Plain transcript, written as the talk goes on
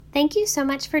Thank you so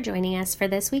much for joining us for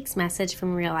this week's message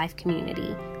from Real Life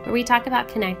Community, where we talk about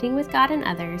connecting with God and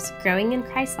others, growing in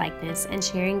Christ-likeness, and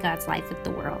sharing God's life with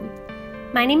the world.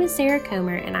 My name is Sarah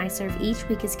Comer, and I serve each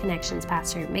week as Connections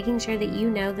Pastor, making sure that you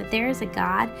know that there is a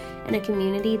God and a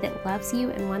community that loves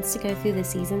you and wants to go through the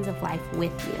seasons of life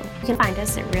with you. You can find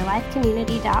us at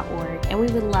reallifecommunity.org, and we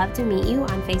would love to meet you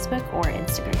on Facebook or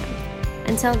Instagram.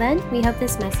 Until then, we hope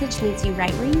this message meets you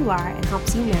right where you are and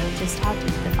helps you know just how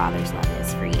deep the Father's love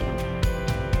is for you.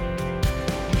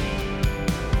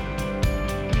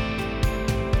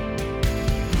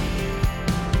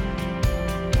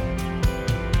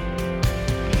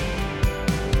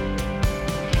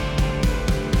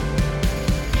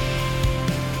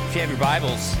 If you have your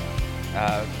Bibles,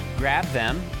 grab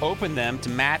them, open them to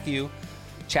Matthew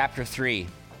chapter 3.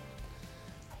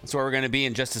 That's where we're going to be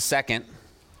in just a second.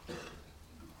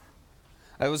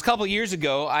 It was a couple years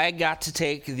ago, I got to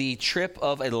take the trip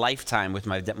of a lifetime with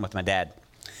my dad.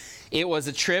 It was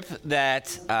a trip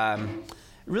that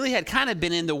really had kind of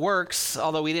been in the works,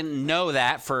 although we didn't know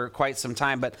that for quite some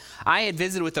time. But I had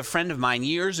visited with a friend of mine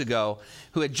years ago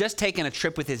who had just taken a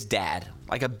trip with his dad,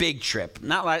 like a big trip,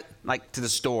 not like to the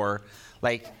store,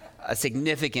 like a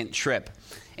significant trip.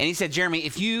 And he said, Jeremy,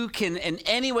 if you can in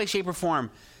any way, shape, or form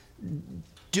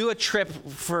do a trip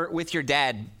with your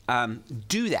dad,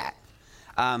 do that.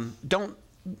 Don't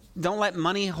let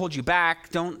money hold you back.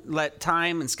 Don't let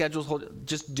time and schedules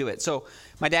just do it. So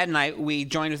my dad and I, we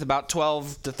joined with about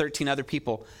 12 to 13 other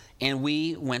people, and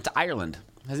we went to Ireland.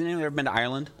 Has anyone ever been to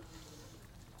Ireland?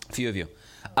 A few of you.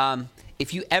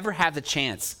 If you ever have the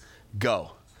chance,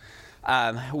 go.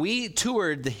 We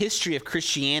toured the history of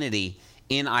Christianity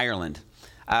in Ireland.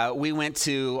 We went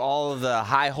to all of the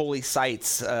high holy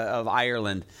sites of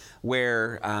Ireland,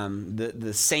 where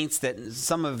the saints that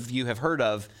some of you have heard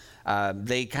of,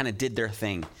 they kind of did their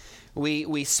thing.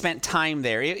 We spent time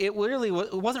there. It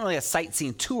wasn't really a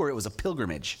sightseeing tour. It was a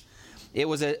pilgrimage. It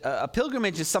was a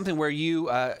pilgrimage is something where you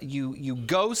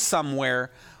go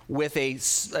somewhere with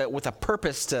a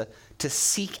purpose to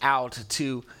seek out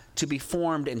to be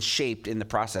formed and shaped in the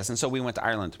process. And so we went to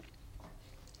Ireland,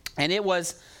 and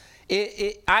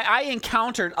I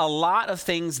encountered a lot of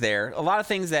things there, a lot of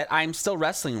things that I'm still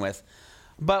wrestling with.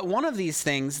 But one of these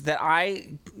things that I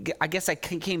guess I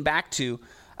came back to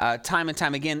time and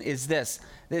time again is this.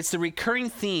 It's the recurring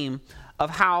theme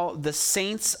of how the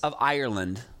saints of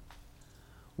Ireland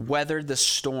weathered the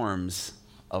storms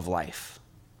of life.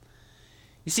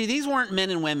 You see, these weren't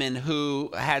men and women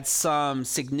who had some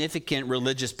significant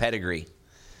religious pedigree.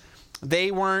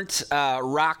 They weren't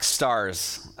rock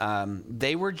stars.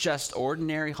 They were just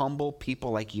ordinary, humble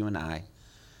people like you and I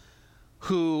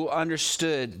who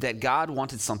understood that God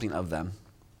wanted something of them.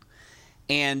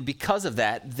 And because of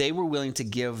that, they were willing to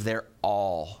give their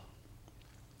all.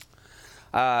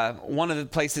 One of the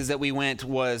places that we went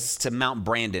was to Mount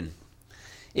Brandon.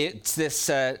 It's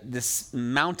this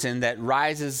mountain that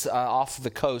rises off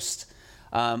the coast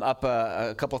up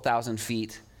a couple thousand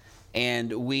feet.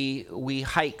 And we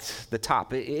hiked the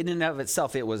top. In and of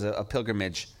itself, it was a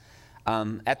pilgrimage.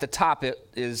 At the top, it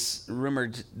is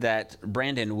rumored that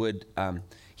Brandon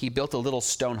he built a little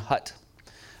stone hut.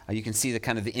 You can see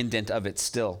the indent of it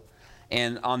still.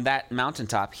 And on that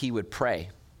mountaintop, he would pray.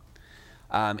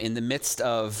 In the midst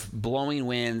of blowing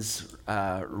winds,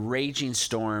 raging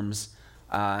storms,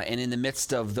 and in the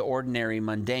midst of the ordinary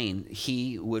mundane,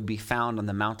 he would be found on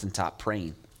the mountaintop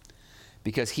praying,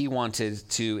 because he wanted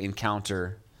to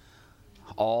encounter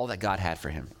all that God had for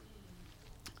him.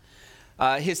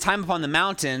 His time upon the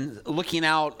mountain, looking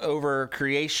out over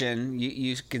creation,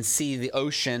 you can see the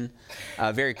ocean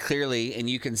very clearly, and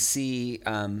you can see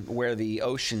where the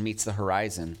ocean meets the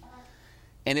horizon.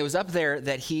 And it was up there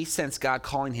that he sensed God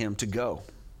calling him to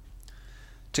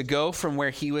go from where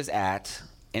he was at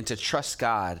and to trust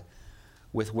God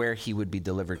with where he would be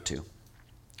delivered to.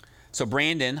 So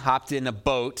Brandon hopped in a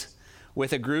boat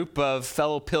with a group of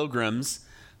fellow pilgrims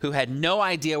who had no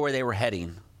idea where they were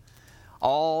heading.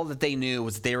 All that they knew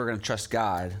was they were going to trust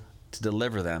God to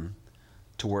deliver them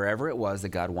to wherever it was that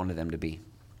God wanted them to be.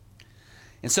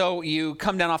 And so you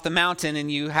come down off the mountain and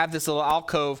you have this little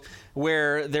alcove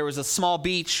where there was a small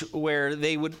beach where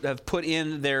they would have put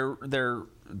in their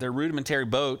rudimentary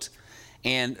boat,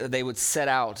 and they would set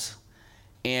out.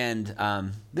 And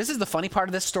this is the funny part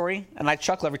of this story, and I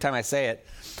chuckle every time I say it.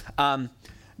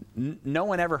 No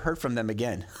one ever heard from them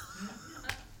again.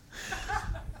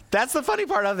 That's the funny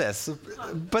part of this.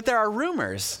 But there are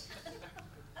rumors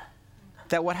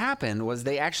that what happened was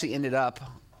they actually ended up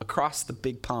across the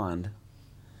big pond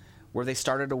where they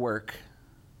started to work.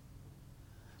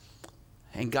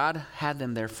 And God had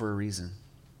them there for a reason.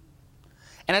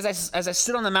 And as I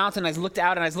stood on the mountain, I looked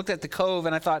out and I looked at the cove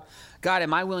and I thought, God,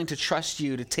 am I willing to trust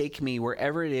you to take me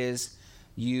wherever it is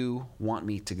you want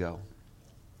me to go?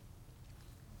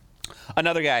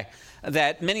 Another guy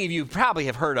that many of you probably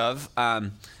have heard of,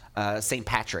 St.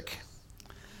 Patrick,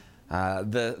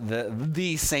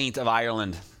 the saint of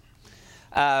Ireland.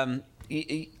 I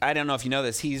don't know if you know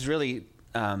this. He's really,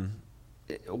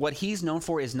 what he's known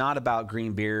for is not about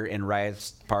green beer and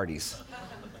riot parties.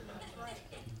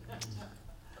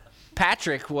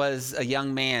 Patrick was a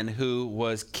young man who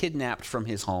was kidnapped from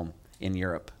his home in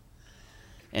Europe,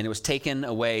 and it was taken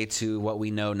away to what we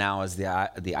know now as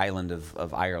the island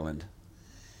of Ireland.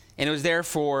 And it was there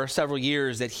for several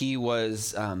years that he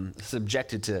was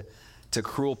subjected to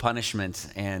cruel punishment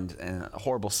and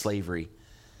horrible slavery.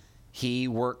 He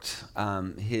worked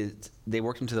they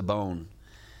worked him to the bone.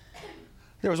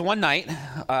 There was one night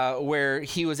where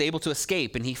he was able to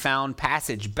escape, and he found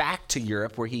passage back to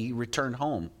Europe, where he returned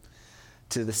home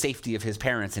to the safety of his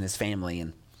parents and his family.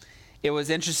 And it was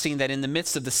interesting that in the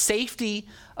midst of the safety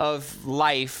of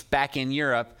life back in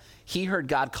Europe, he heard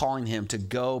God calling him to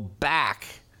go back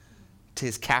to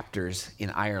his captors in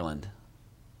Ireland.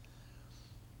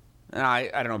 And I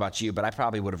don't know about you, but I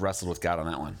probably would have wrestled with God on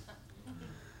that one.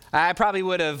 I probably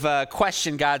would have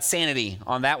questioned God's sanity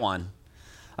on that one.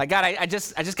 Like, God, I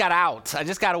just got out. I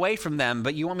just got away from them,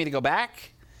 but you want me to go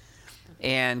back?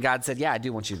 And God said, yeah, I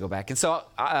do want you to go back. And so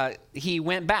he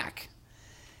went back.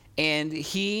 And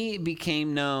he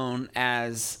became known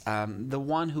as the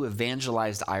one who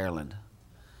evangelized Ireland.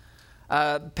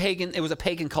 It was a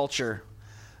pagan culture.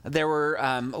 There were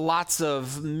lots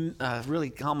of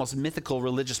really almost mythical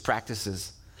religious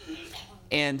practices.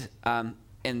 And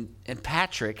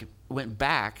Patrick went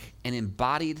back and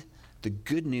embodied the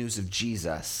good news of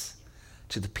Jesus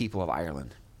to the people of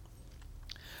Ireland.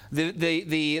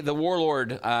 The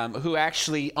warlord who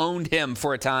actually owned him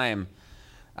for a time,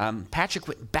 Patrick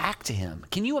went back to him.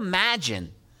 Can you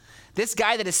imagine this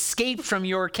guy that escaped from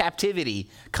your captivity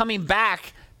coming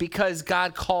back because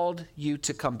God called you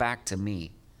to come back to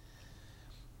me?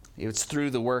 It was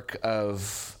through the work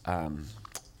of,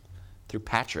 through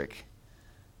Patrick,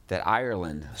 that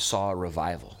Ireland saw a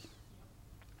revival.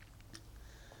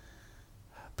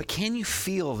 But can you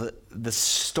feel the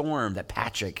storm that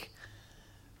Patrick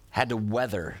had to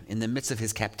weather in the midst of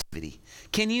his captivity?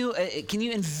 Can you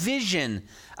envision,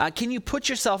 can you put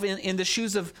yourself in the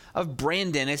shoes of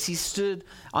Brandon as he stood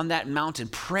on that mountain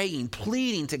praying,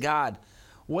 pleading to God,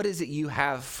 what is it you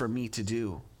have for me to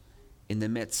do in the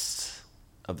midst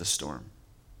of the storm?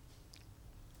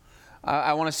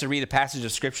 I want us to read a passage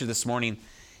of scripture this morning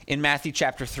in Matthew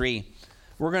chapter 3.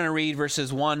 We're going to read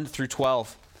verses 1 through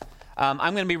 12. I'm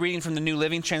going to be reading from the New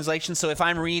Living Translation, so if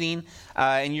I'm reading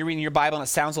and you're reading your Bible and it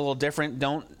sounds a little different,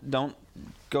 don't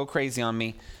go crazy on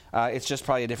me. It's just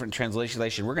probably a different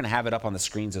translation. We're going to have it up on the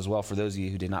screens as well for those of you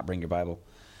who did not bring your Bible.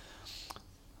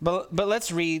 But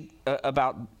let's read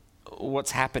about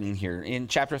what's happening here. In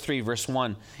chapter 3, verse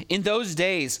 1, in those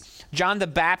days, John the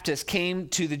Baptist came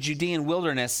to the Judean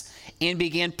wilderness and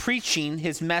began preaching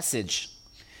his message.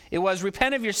 It was,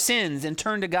 repent of your sins and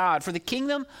turn to God, for the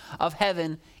kingdom of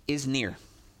heaven is near.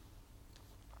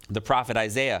 The prophet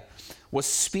Isaiah was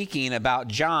speaking about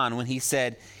John when he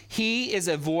said, he is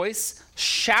a voice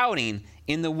shouting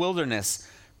in the wilderness,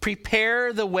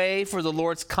 prepare the way for the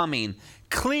Lord's coming,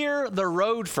 clear the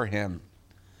road for him.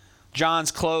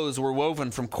 John's clothes were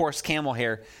woven from coarse camel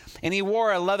hair, and he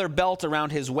wore a leather belt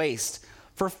around his waist.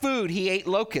 For food, he ate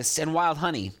locusts and wild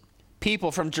honey.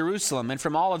 People from Jerusalem and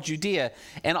from all of Judea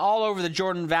and all over the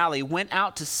Jordan Valley went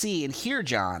out to see and hear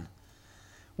John.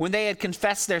 When they had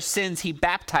confessed their sins, he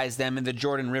baptized them in the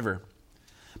Jordan River.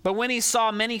 But when he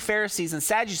saw many Pharisees and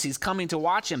Sadducees coming to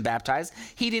watch him baptize,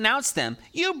 he denounced them.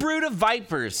 You brood of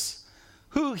vipers!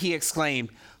 Who, he exclaimed,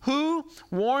 who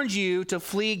warned you to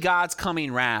flee God's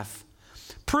coming wrath?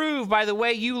 Prove by the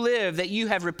way you live that you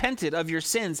have repented of your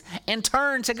sins and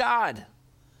turned to God.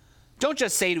 Don't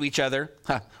just say to each other,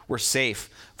 we're safe,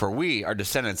 for we are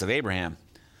descendants of Abraham.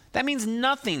 That means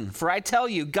nothing, for I tell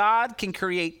you, God can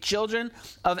create children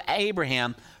of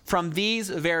Abraham from these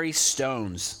very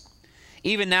stones.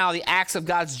 Even now, the axe of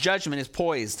God's judgment is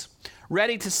poised,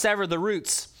 ready to sever the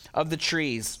roots of the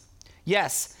trees.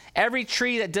 Yes, every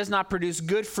tree that does not produce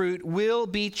good fruit will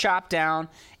be chopped down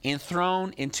and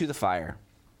thrown into the fire.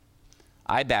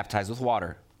 I baptize with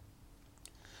water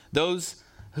those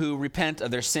who repent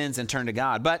of their sins and turn to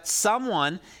God. But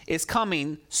someone is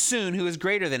coming soon who is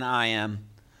greater than I am,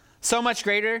 so much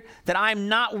greater that I am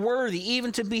not worthy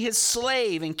even to be his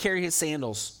slave and carry his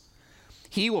sandals.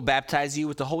 He will baptize you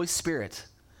with the Holy Spirit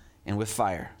and with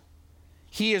fire.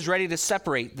 He is ready to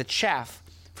separate the chaff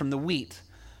from the wheat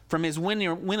from his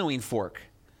winnowing fork.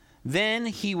 Then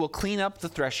he will clean up the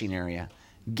threshing area,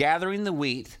 gathering the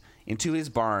wheat into his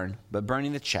barn, but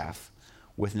burning the chaff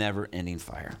with never-ending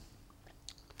fire.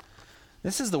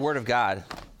 This is the word of God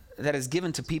that is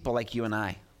given to people like you and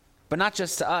I. But not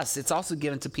just to us. It's also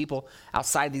given to people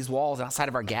outside these walls, outside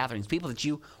of our gatherings, people that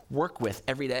you work with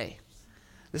every day.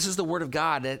 This is the word of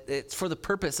God. It's for the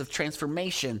purpose of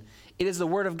transformation. It is the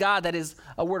word of God that is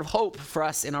a word of hope for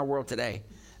us in our world today.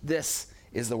 This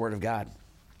is the word of God.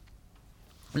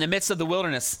 In the midst of the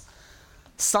wilderness,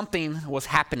 something was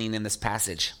happening in this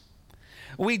passage.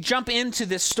 We jump into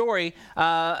this story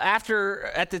at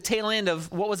the tail end of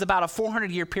what was about a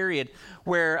 400-year period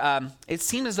where it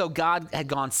seemed as though God had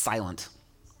gone silent.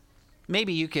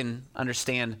 Maybe you can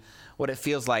understand what it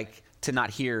feels like to not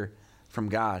hear from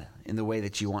God in the way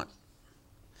that you want.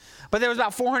 But there was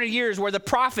about 400 years where the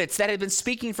prophets that had been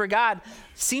speaking for God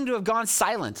seemed to have gone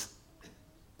silent.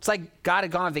 It's like God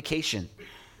had gone on vacation.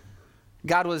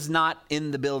 God was not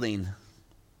in the building.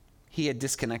 He had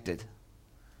disconnected.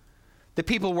 The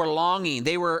people were longing.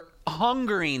 They were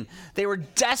hungering. They were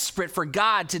desperate for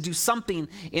God to do something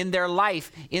in their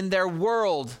life, in their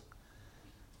world.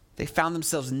 They found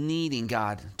themselves needing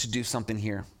God to do something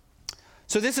here.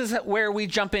 So this is where we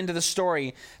jump into the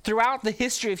story. Throughout the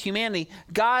history of humanity,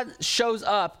 God shows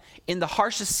up in the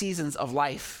harshest seasons of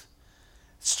life.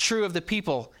 It's true of the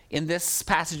people in this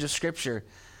passage of Scripture,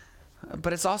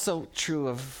 but it's also true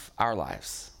of our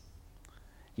lives.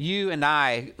 You and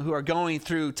I, who are going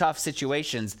through tough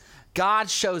situations, God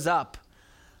shows up.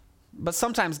 But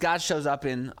sometimes God shows up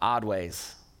in odd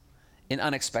ways, in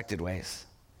unexpected ways.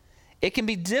 It can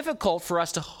be difficult for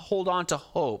us to hold on to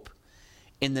hope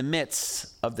in the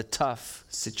midst of the tough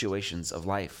situations of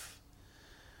life.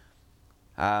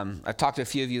 I've talked to a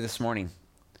few of you this morning.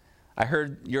 I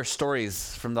heard your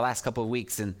stories from the last couple of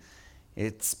weeks, and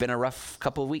it's been a rough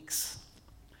couple of weeks.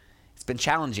 It's been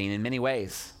challenging in many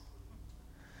ways.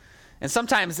 And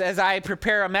sometimes as I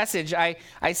prepare a message, I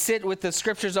sit with the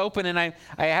scriptures open and I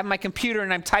have my computer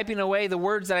and I'm typing away the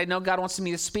words that I know God wants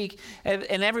me to speak. And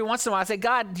every once in a while I say,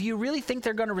 God, do you really think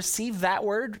they're going to receive that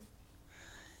word?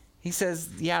 He says,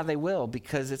 yeah, they will,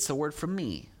 because it's a word from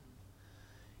me.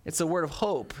 It's a word of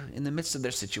hope in the midst of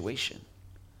their situation.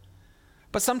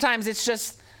 But sometimes it's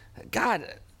just, God,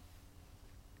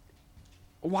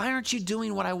 why aren't you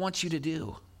doing what I want you to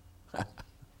do?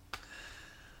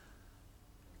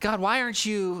 God, why aren't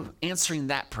you answering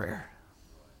that prayer?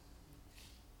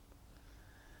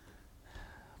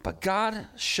 But God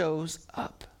shows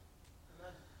up.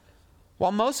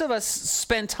 While most of us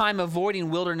spend time avoiding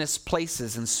wilderness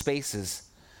places and spaces,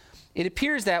 it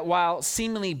appears that while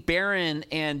seemingly barren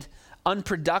and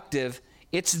unproductive,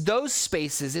 it's those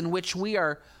spaces in which we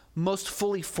are most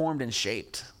fully formed and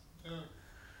shaped.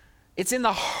 It's in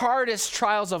the hardest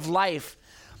trials of life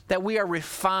that we are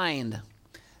refined,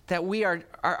 that we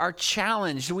are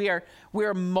challenged, we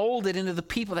are molded into the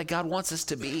people that God wants us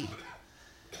to be.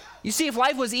 You see, if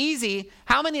life was easy,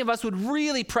 how many of us would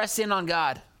really press in on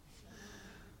God?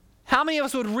 How many of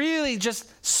us would really just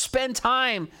spend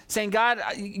time saying, God,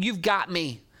 you've got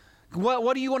me.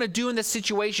 What do you want to do in this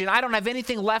situation? I don't have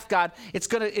anything left, God.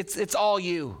 It's all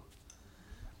you.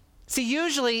 See,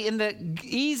 usually in the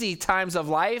easy times of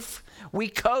life, we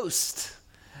coast.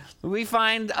 We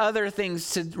find other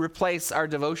things to replace our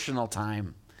devotional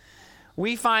time.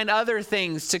 We find other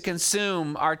things to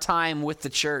consume our time with the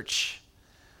church.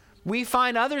 We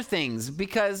find other things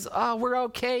because, we're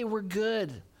okay, we're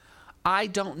good. I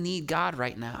don't need God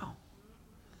right now.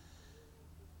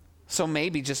 So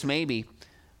maybe, just maybe,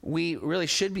 we really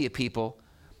should be a people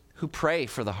who pray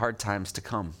for the hard times to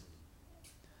come.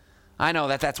 I know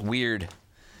that's weird.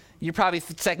 You're probably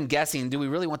second guessing, do we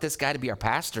really want this guy to be our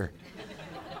pastor?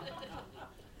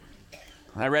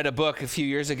 I read a book a few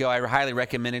years ago. I highly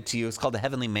recommend it to you. It's called The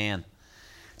Heavenly Man.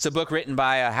 It's a book written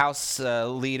by a house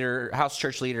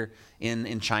church leader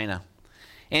in China.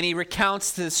 And he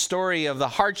recounts the story of the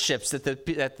hardships that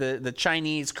the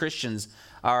Chinese Christians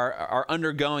are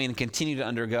undergoing and continue to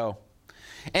undergo.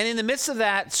 And in the midst of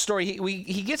that story,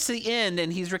 he gets to the end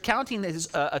and he's recounting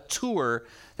a tour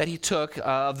that he took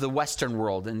of the Western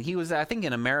world. And he was, I think,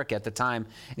 in America at the time.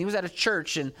 And he was at a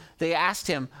church and they asked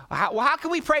him, how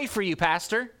can we pray for you,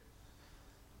 Pastor?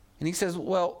 And he says,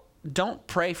 well, don't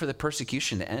pray for the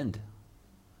persecution to end.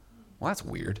 Well, that's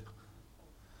weird.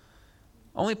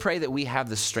 Only pray that we have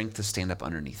the strength to stand up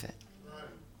underneath it.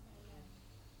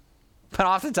 But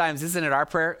oftentimes, isn't it our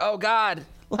prayer? Oh, God,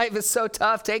 life is so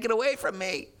tough. Take it away from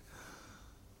me.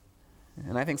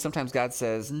 And I think sometimes God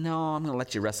says, no, I'm going to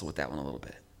let you wrestle with that one a little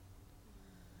bit.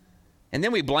 And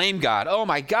then we blame God. Oh,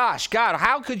 my gosh, God,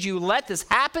 how could you let this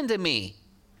happen to me?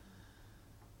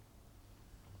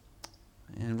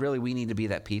 really we need to be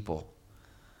that people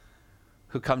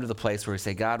who come to the place where we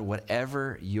say, God,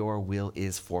 whatever your will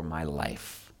is for my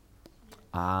life,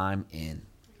 I'm in.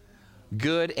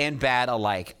 Good and bad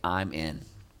alike, I'm in.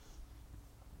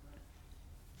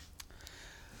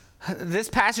 This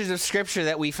passage of scripture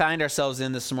that we find ourselves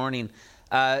in this morning,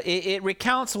 it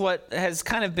recounts what has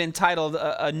kind of been titled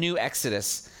a new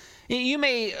Exodus. You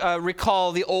may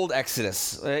recall the old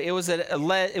Exodus. It was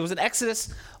an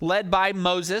Exodus led by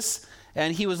Moses,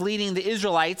 and he was leading the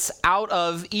Israelites out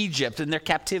of Egypt and their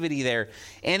captivity there.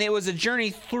 And it was a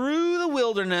journey through the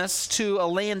wilderness to a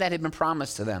land that had been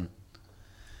promised to them.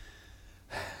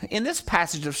 In this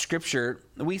passage of scripture,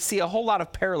 we see a whole lot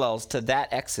of parallels to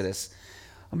that Exodus.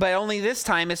 But only this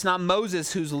time, it's not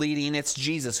Moses who's leading, it's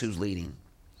Jesus who's leading.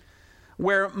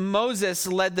 Where Moses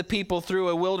led the people through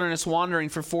a wilderness wandering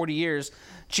for 40 years,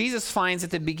 Jesus finds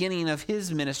at the beginning of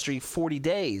his ministry 40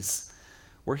 days,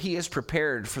 where he is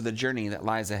prepared for the journey that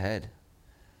lies ahead.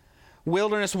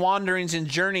 Wilderness wanderings and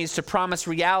journeys to promised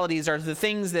realities are the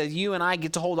things that you and I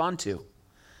get to hold on to.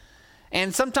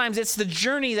 And sometimes it's the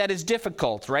journey that is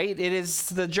difficult, right? It is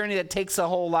the journey that takes a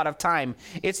whole lot of time.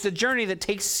 It's the journey that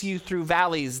takes you through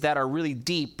valleys that are really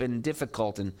deep and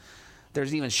difficult, and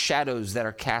there's even shadows that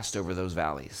are cast over those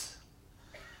valleys.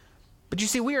 But you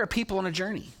see, we are a people on a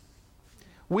journey.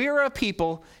 We are a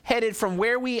people headed from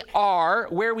where we are,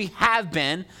 where we have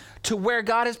been, to where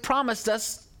God has promised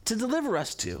us to deliver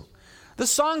us to. The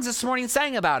songs this morning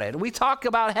sang about it. We talk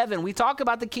about heaven. We talk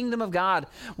about the kingdom of God.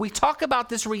 We talk about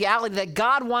this reality that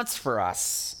God wants for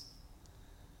us.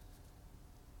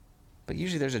 But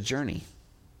usually there's a journey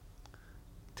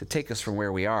to take us from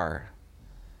where we are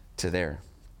to there.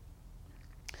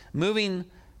 Moving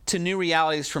to new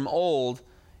realities from old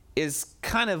is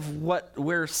kind of what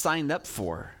we're signed up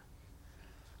for.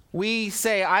 We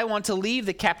say, I want to leave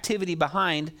the captivity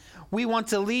behind. We want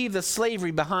to leave the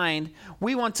slavery behind.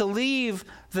 We want to leave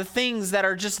the things that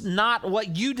are just not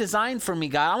what you designed for me,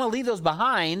 God. I want to leave those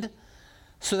behind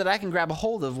so that I can grab a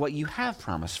hold of what you have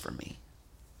promised for me.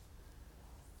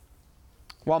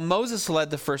 While Moses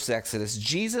led the first Exodus,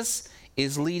 Jesus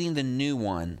is leading the new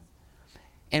one.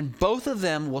 And both of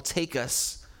them will take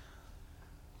us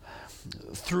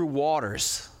through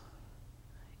waters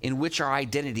in which our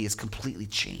identity is completely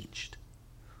changed.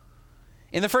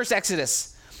 In the first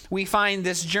Exodus, we find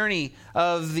this journey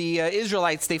of the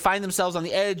Israelites. They find themselves on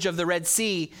the edge of the Red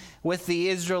Sea with the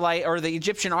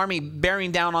Egyptian army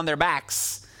bearing down on their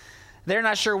backs. They're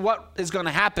not sure what is going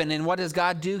to happen, and what does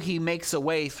God do? He makes a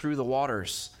way through the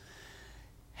waters.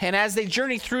 And as they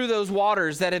journey through those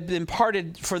waters that have been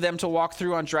parted for them to walk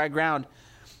through on dry ground,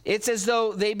 it's as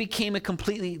though they became a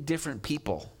completely different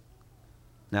people.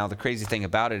 Now, the crazy thing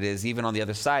about it is, even on the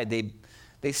other side,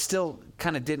 they still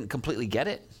kind of didn't completely get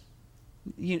it.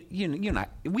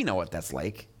 We know what that's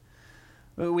like.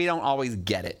 We don't always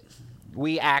get it.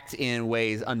 We act in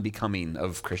ways unbecoming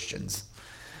of Christians.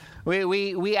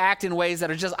 We act in ways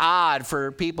that are just odd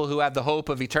for people who have the hope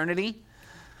of eternity.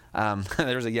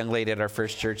 There was a young lady at our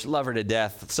first church, love her to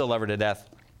death, still love her to death.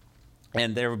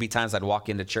 And there would be times I'd walk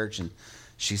into church and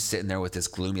she's sitting there with this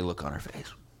gloomy look on her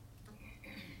face.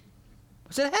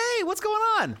 I said, hey, what's going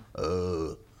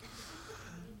on?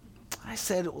 I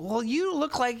said, well, you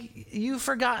look like you've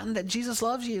forgotten that Jesus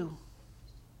loves you.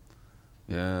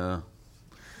 Yeah.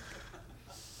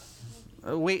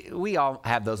 We all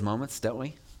have those moments, don't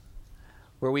we?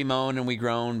 Where we moan and we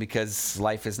groan because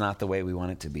life is not the way we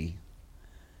want it to be.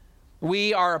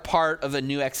 We are a part of a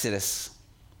new Exodus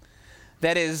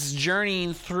that is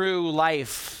journeying through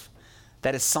life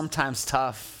that is sometimes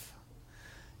tough,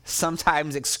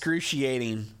 sometimes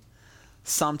excruciating,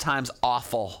 sometimes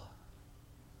awful.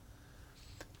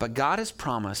 But God has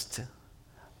promised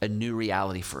a new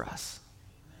reality for us.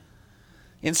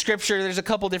 In Scripture, there's a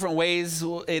couple different ways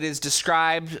it is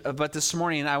described, but this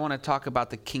morning I want to talk about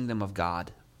the kingdom of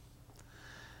God.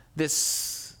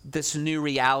 This new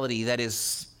reality that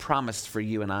is promised for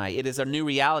you and I. It is a new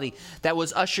reality that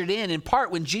was ushered in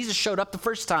part when Jesus showed up the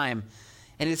first time,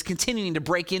 and is continuing to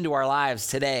break into our lives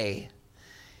today.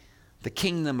 The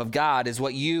kingdom of God is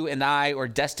what you and I are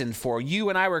destined for. You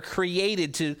and I were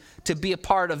created to be a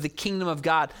part of the kingdom of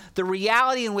God. The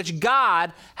reality in which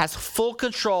God has full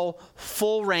control,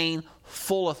 full reign,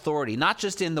 full authority. Not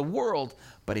just in the world,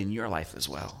 but in your life as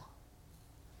well.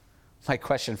 My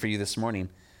question for you this morning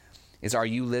is, are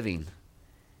you living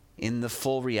in the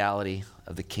full reality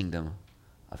of the kingdom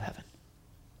of heaven?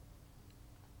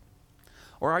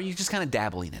 Or are you just kind of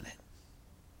dabbling in it?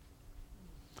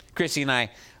 Chrissy and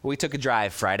I, we took a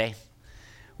drive Friday.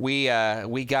 We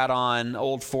got on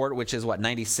Old Fort, which is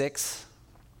 96?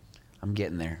 I'm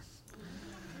getting there.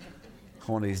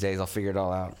 One of these days I'll figure it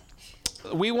all out.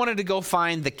 We wanted to go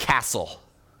find the castle.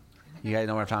 You guys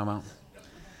know what I'm talking about?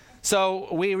 So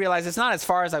we realized it's not as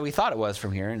far as we thought it was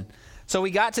from here. And so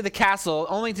we got to the castle,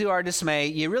 only to our dismay,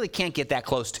 you really can't get that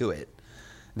close to it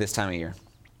this time of year.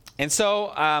 And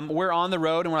so we're on the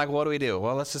road, and we're like, what do we do?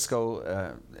 Well, let's just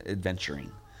go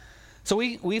adventuring. So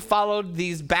we followed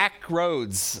these back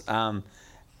roads.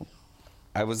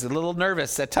 I was a little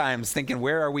nervous at times, thinking,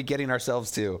 where are we getting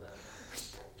ourselves to?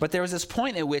 But there was this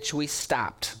point at which we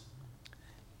stopped.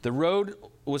 The road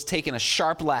was taking a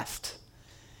sharp left,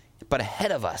 but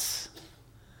ahead of us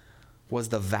was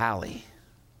the valley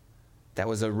that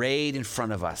was arrayed in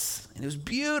front of us. And it was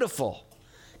beautiful.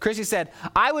 Chrissy said,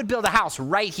 I would build a house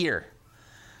right here.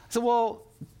 I said, well,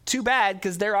 too bad,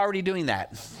 because they're already doing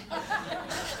that.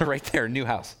 Right there, new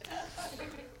house.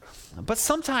 But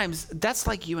sometimes that's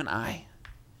like you and I.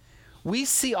 We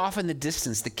see off in the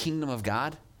distance the kingdom of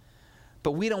God,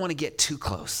 but we don't want to get too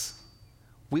close.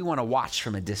 We want to watch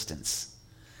from a distance.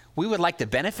 We would like the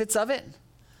benefits of it,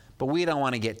 but we don't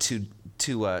want to get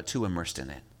too immersed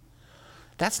in it.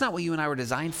 That's not what you and I were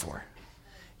designed for.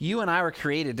 You and I were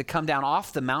created to come down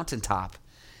off the mountaintop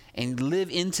and live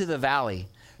into the valley,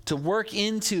 to work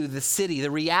into the city,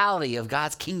 the reality of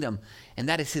God's kingdom, and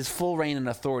that is his full reign and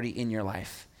authority in your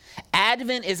life.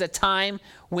 Advent is a time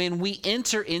when we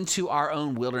enter into our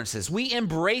own wildernesses. We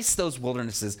embrace those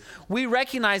wildernesses. We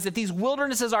recognize that these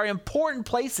wildernesses are important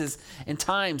places and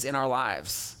times in our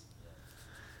lives.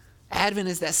 Advent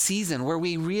is that season where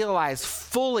we realize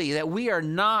fully that we are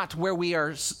not where we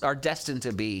are destined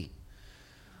to be.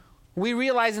 We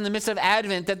realize in the midst of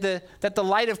Advent that the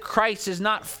light of Christ is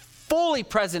not fully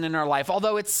present in our life,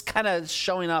 although it's kind of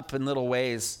showing up in little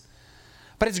ways.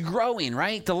 But it's growing,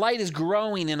 right? The light is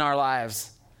growing in our lives.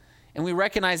 And we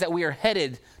recognize that we are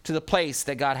headed to the place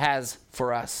that God has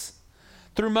for us.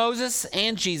 Through Moses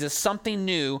and Jesus, something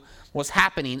new was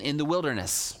happening in the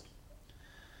wilderness.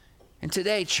 And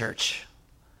today, church,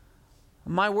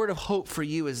 my word of hope for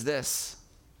you is this.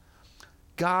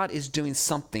 God is doing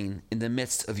something in the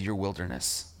midst of your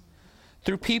wilderness.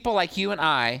 Through people like you and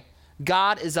I,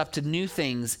 God is up to new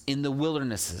things in the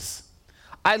wildernesses.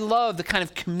 I love the kind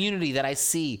of community that I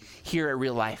see here at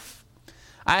Real Life.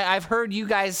 I've heard you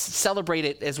guys celebrate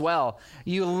it as well.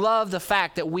 You love the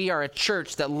fact that we are a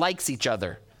church that likes each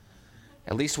other.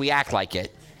 At least we act like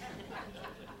it.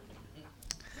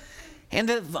 And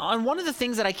one of the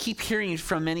things that I keep hearing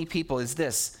from many people is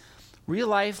this. Real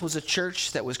Life was a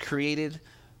church that was created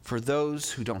for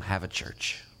those who don't have a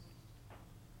church.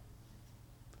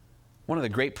 One of the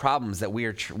great problems that we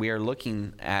are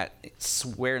looking at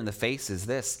square in the face is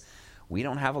this. We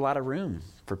don't have a lot of room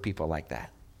for people like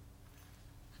that.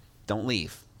 Don't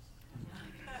leave.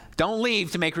 Don't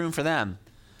leave to make room for them.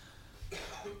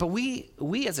 But we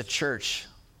as a church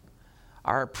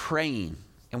are praying,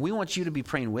 and we want you to be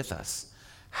praying with us.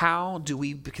 How do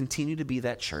we continue to be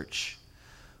that church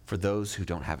for those who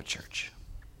don't have a church?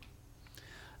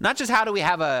 Not just how do we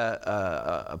have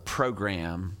a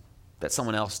program that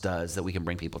someone else does that we can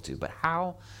bring people to, but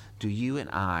how do you and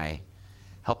I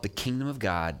help the kingdom of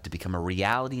God to become a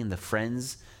reality in the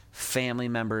friends, family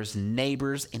members,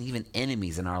 neighbors, and even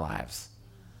enemies in our lives?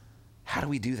 How do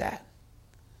we do that?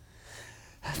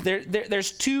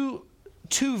 There's two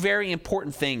very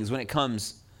important things when it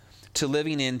comes to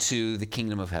living into the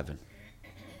kingdom of heaven.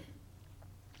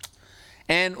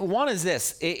 And one is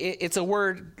this. It's a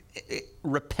word,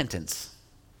 repentance.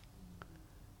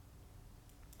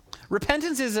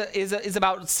 Repentance is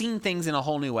about seeing things in a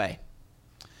whole new way.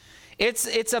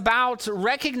 It's about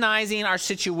recognizing our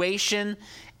situation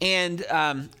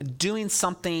and doing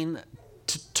something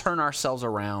to turn ourselves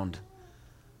around,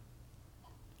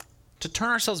 to turn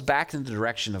ourselves back in the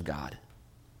direction of God.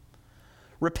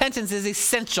 Repentance is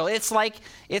essential. It's like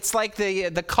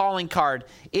the calling card.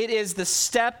 It is the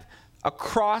step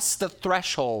across the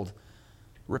threshold.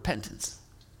 Repentance.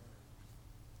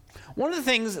 One of the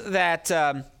things that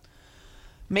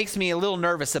makes me a little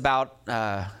nervous about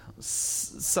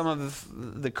some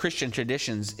of the Christian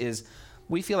traditions is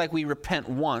we feel like we repent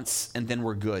once and then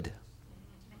we're good.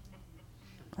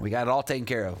 We got it all taken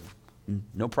care of.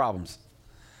 No problems.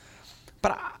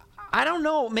 But I don't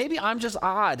know. Maybe I'm just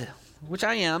odd, which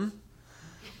I am.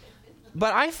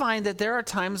 But I find that there are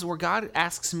times where God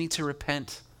asks me to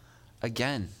repent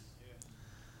again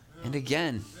and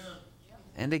again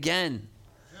and again.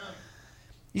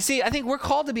 You see, I think we're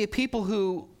called to be a people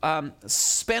who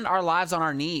spend our lives on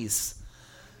our knees,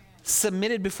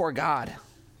 submitted before God.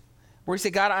 Where we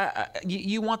say, God,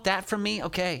 you want that from me?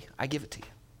 Okay, I give it to you.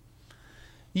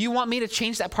 You want me to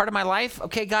change that part of my life?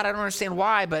 Okay, God, I don't understand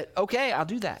why, but okay, I'll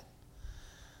do that.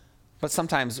 But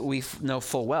sometimes we know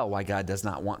full well why God does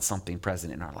not want something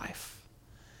present in our life.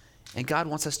 And God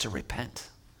wants us to repent.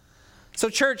 So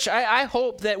church, I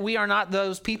hope that we are not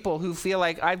those people who feel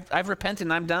like I've repented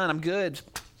and I'm done, I'm good.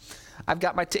 I've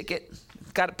got my ticket,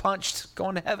 got it punched,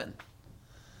 going to heaven.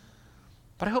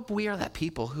 But I hope we are that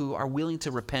people who are willing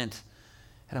to repent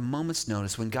at a moment's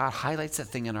notice when God highlights that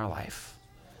thing in our life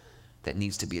that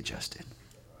needs to be adjusted.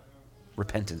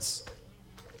 Repentance.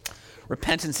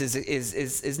 Repentance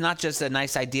is not just a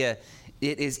nice idea,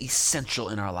 it is essential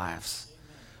in our lives.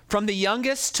 From the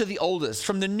youngest to the oldest,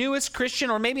 from the newest Christian,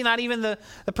 or maybe not even the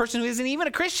person who isn't even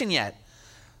a Christian yet,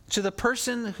 to the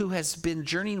person who has been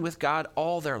journeying with God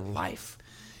all their life.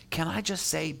 Can I just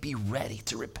say, be ready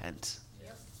to repent?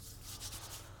 Yep.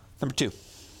 Number 2,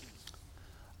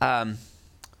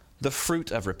 the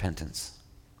fruit of repentance.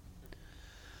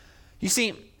 You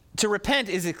see, to repent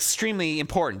is extremely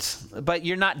important, but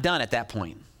you're not done at that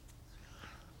point.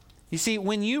 You see,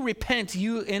 when you repent,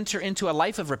 you enter into a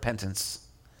life of repentance.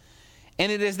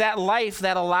 And it is that life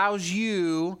that allows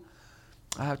you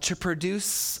to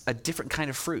produce a different kind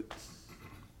of fruit.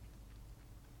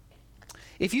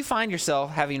 If you find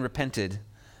yourself having repented,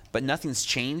 but nothing's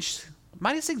changed,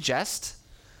 might I suggest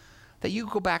that you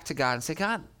go back to God and say,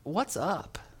 God, what's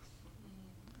up?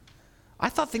 I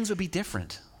thought things would be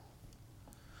different.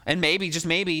 And maybe, just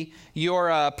maybe,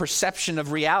 your perception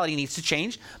of reality needs to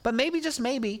change. But maybe, just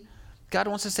maybe, God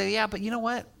wants to say, yeah, but you know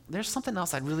what? There's something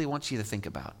else I really want you to think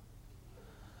about.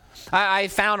 I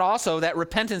found also that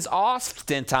repentance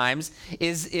oftentimes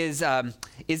is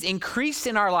increased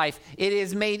in our life. It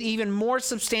is made even more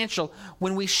substantial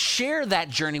when we share that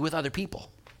journey with other people.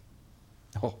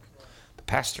 Oh, but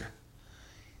Pastor,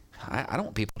 I don't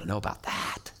want people to know about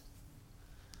that.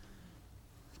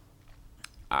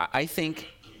 I think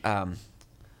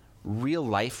real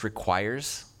life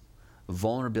requires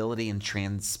vulnerability and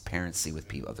transparency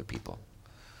with other people.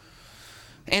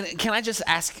 And can I just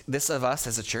ask this of us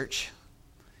as a church?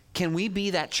 Can we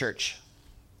be that church?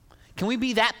 Can we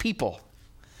be that people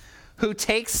who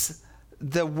takes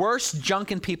the worst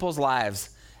junk in people's lives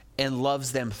and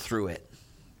loves them through it?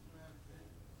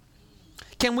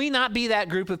 Can we not be that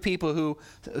group of people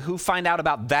who find out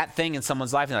about that thing in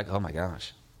someone's life and they're like, oh my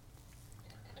gosh,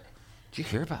 did you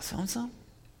hear about so-and-so?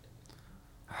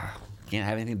 Can't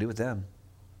have anything to do with them.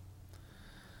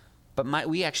 But might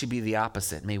we actually be the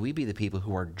opposite? May we be the people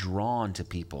who are drawn to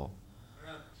people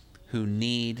who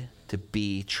need to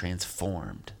be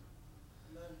transformed.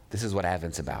 This is what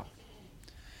Advent's about.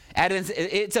 Advent,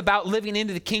 it's about living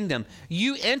into the kingdom.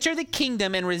 You enter the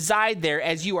kingdom and reside there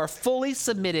as you are fully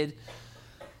submitted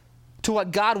to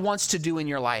what God wants to do in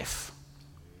your life.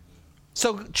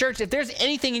 So, church, if there's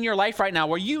anything in your life right now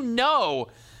where you know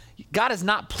God is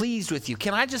not pleased with you,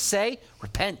 can I just say,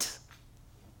 repent.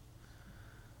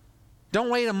 Don't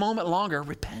wait a moment longer.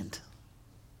 Repent.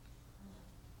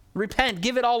 Repent.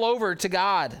 Give it all over to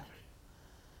God.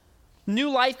 New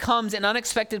life comes in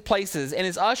unexpected places and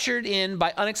is ushered in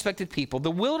by unexpected people.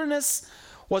 The wilderness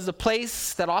was a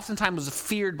place that oftentimes was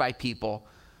feared by people.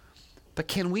 But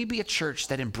can we be a church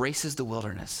that embraces the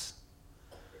wilderness?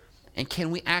 And can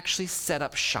we actually set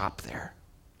up shop there?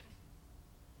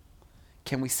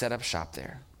 Can we set up shop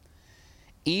there?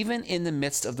 Even in the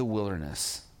midst of the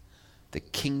wilderness, the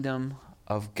kingdom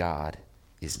of God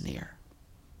is near.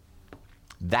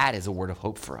 That is a word of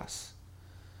hope for us.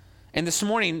 And this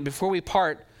morning, before we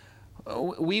part,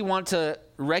 we want to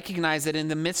recognize that in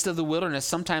the midst of the wilderness,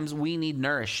 sometimes we need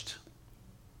nourished.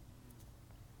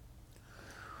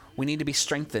 We need to be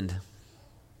strengthened.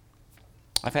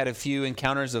 I've had a few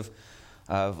encounters of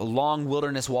long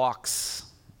wilderness walks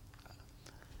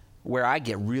where I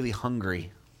get really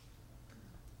hungry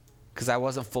because I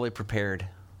wasn't fully prepared.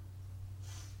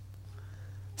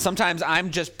 Sometimes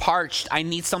I'm just parched. I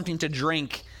need something to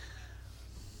drink.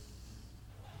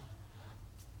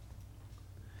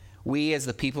 We, as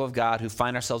the people of God who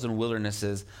find ourselves in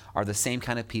wildernesses, are the same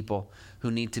kind of people who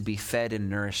need to be fed and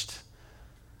nourished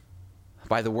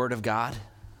by the Word of God,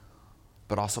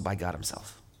 but also by God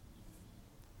Himself.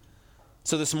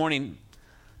 So this morning,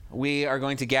 we are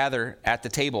going to gather at the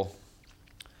table.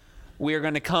 We are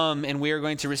going to come and we are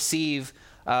going to receive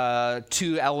 2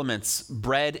 elements,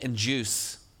 bread and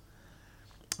juice.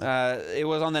 It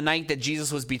was on the night that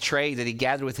Jesus was betrayed that He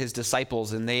gathered with His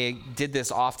disciples, and they did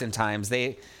this oftentimes.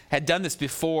 They had done this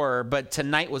before, but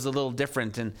tonight was a little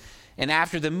different. And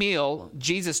after the meal,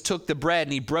 Jesus took the bread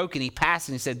and He broke and He passed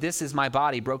and He said, "This is my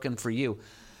body broken for you."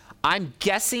 I'm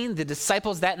guessing the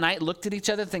disciples that night looked at each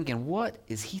other thinking, what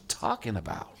is He talking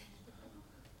about?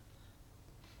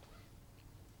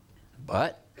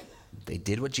 But they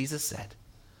did what Jesus said.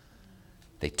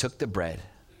 They took the bread,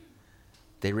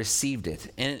 They received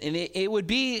it. And it would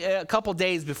be a couple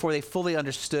days before they fully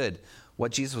understood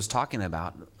what Jesus was talking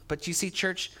about. But you see,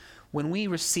 church, when we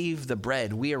receive the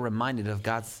bread, we are reminded of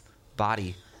God's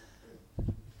body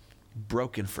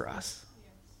broken for us.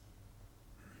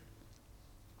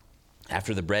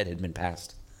 After the bread had been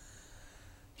passed,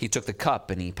 he took the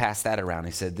cup and he passed that around.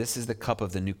 He said, "This is the cup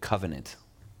of the new covenant."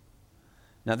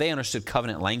 Now, they understood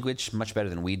covenant language much better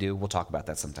than we do. We'll talk about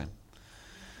that sometime.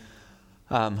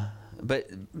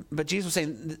 But Jesus was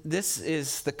saying, this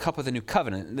is the cup of the new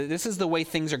covenant. This is the way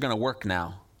things are going to work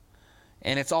now.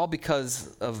 And it's all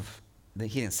because of, he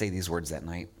didn't say these words that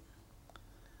night,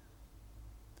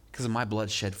 because of my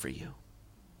blood shed for you.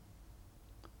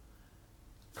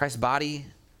 Christ's body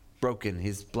broken,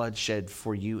 his blood shed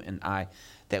for you and I,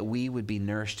 that we would be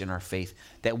nourished in our faith,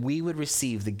 that we would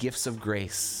receive the gifts of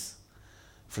grace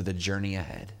for the journey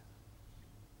ahead.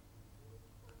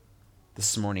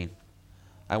 This morning,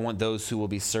 I want those who will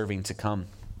be serving to come.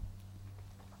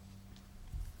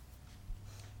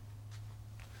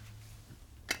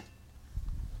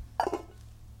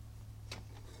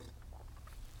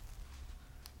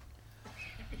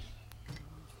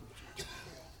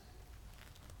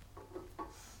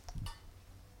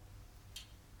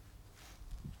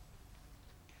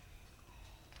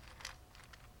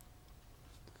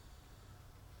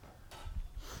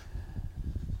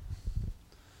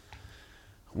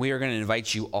 We are going to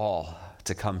invite you all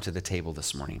to come to the table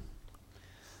this morning.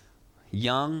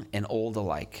 Young and old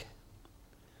alike.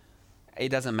 It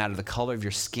doesn't matter the color of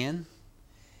your skin.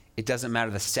 It doesn't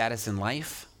matter the status in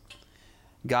life.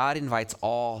 God invites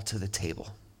all to the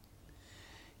table.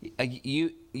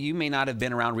 You may not have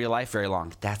been around real life very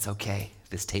long. That's okay.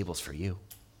 This table's for you.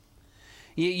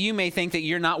 You may think that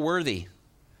you're not worthy.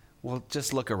 Well,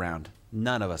 just look around.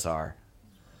 None of us are.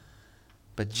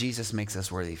 But Jesus makes us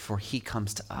worthy, for he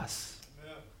comes to us.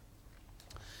 Amen.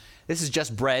 This is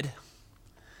just bread,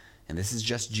 and this is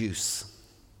just juice.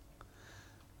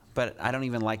 But I don't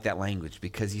even like that language,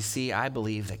 because you see, I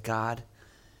believe that God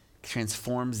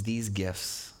transforms these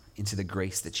gifts into the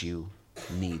grace that you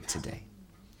need today.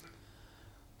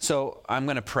 So I'm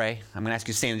going to pray. I'm going to ask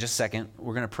you to stand in just a second.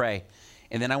 We're going to pray.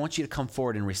 And then I want you to come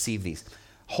forward and receive these.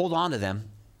 Hold on to them.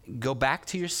 Go back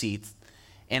to your seats.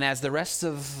 And as the rest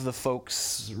of the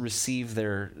folks receive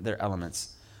their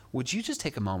elements, would you just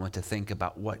take a moment to think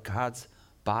about what God's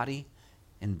body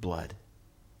and blood,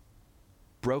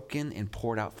 broken and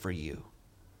poured out for you,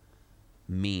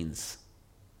 means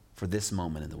for this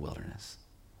moment in the wilderness?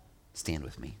 Stand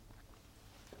with me.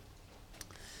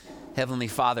 Heavenly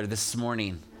Father, this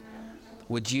morning,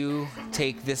 would you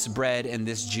take this bread and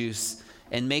this juice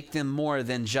and make them more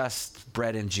than just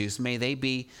bread and juice? May they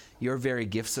be your very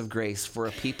gifts of grace for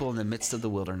a people in the midst of the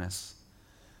wilderness.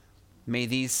 May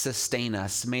these sustain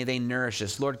us. May they nourish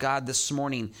us. Lord God, this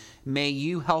morning, may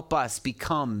you help us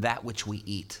become that which we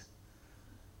eat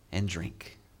and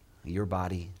drink, your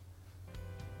body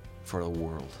for the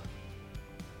world.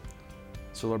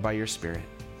 So Lord, by your Spirit,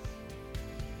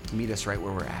 meet us right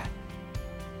where we're at.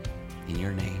 In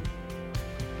your name.